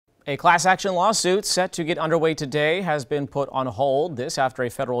A class action lawsuit set to get underway today has been put on hold. This after a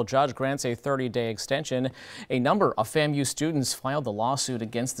federal judge grants a 30-day extension. A number of FAMU students filed the lawsuit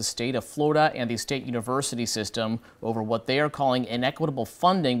against the state of Florida and the state university system over what they are calling inequitable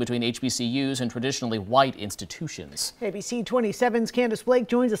funding between HBCUs and traditionally white institutions. ABC 27's Candace Blake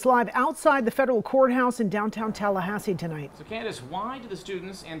joins us live outside the federal courthouse in downtown Tallahassee tonight. So Candace, why do the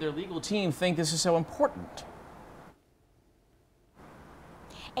students and their legal team think this is so important?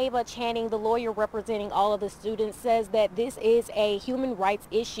 Ava Channing, the lawyer representing all of the students, says that this is a human rights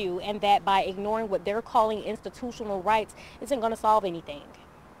issue and that by ignoring what they're calling institutional rights isn't going to solve anything.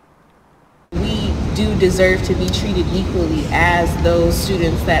 We do deserve to be treated equally as those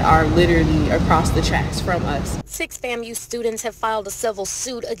students that are literally across the tracks from us. 6 FAMU students have filed a civil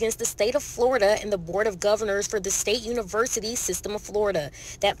suit against the state of Florida and the Board of Governors for the State University System of Florida.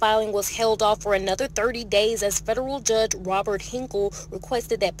 That filing was held off for another 30 days as federal judge Robert Hinkle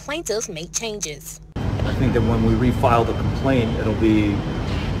requested that plaintiffs make changes. I think that when we refile the complaint, it'll be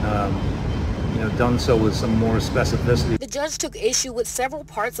done so with some more specificity. The judge took issue with several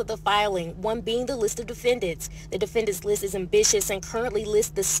parts of the filing, one being the list of defendants. The defendants list is ambitious and currently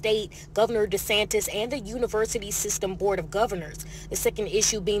lists the state, Governor DeSantis, and the University System Board of Governors. The second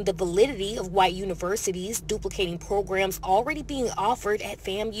issue being the validity of white universities duplicating programs already being offered at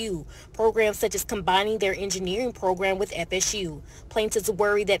FAMU, programs such as combining their engineering program with FSU. Plaintiffs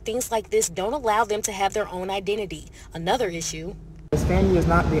worry that things like this don't allow them to have their own identity. Another issue. FAMU is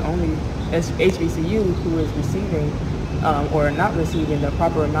not the only HBCU who is receiving or not receiving the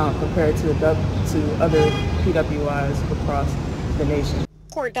proper amount compared to other PWIs across the nation.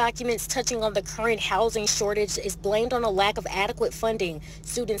 Court documents touching on the current housing shortage is blamed on a lack of adequate funding.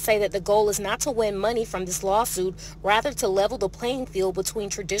 Students say that the goal is not to win money from this lawsuit, rather to level the playing field between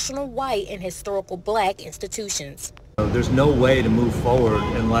traditional white and historical black institutions. There's no way to move forward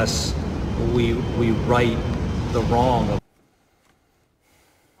unless we right the wrong of.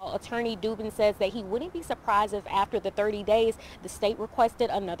 Attorney Dubin says that he wouldn't be surprised if after the 30 days the state requested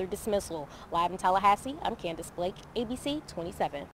another dismissal. Live in Tallahassee, I'm Candace Blake, ABC 27.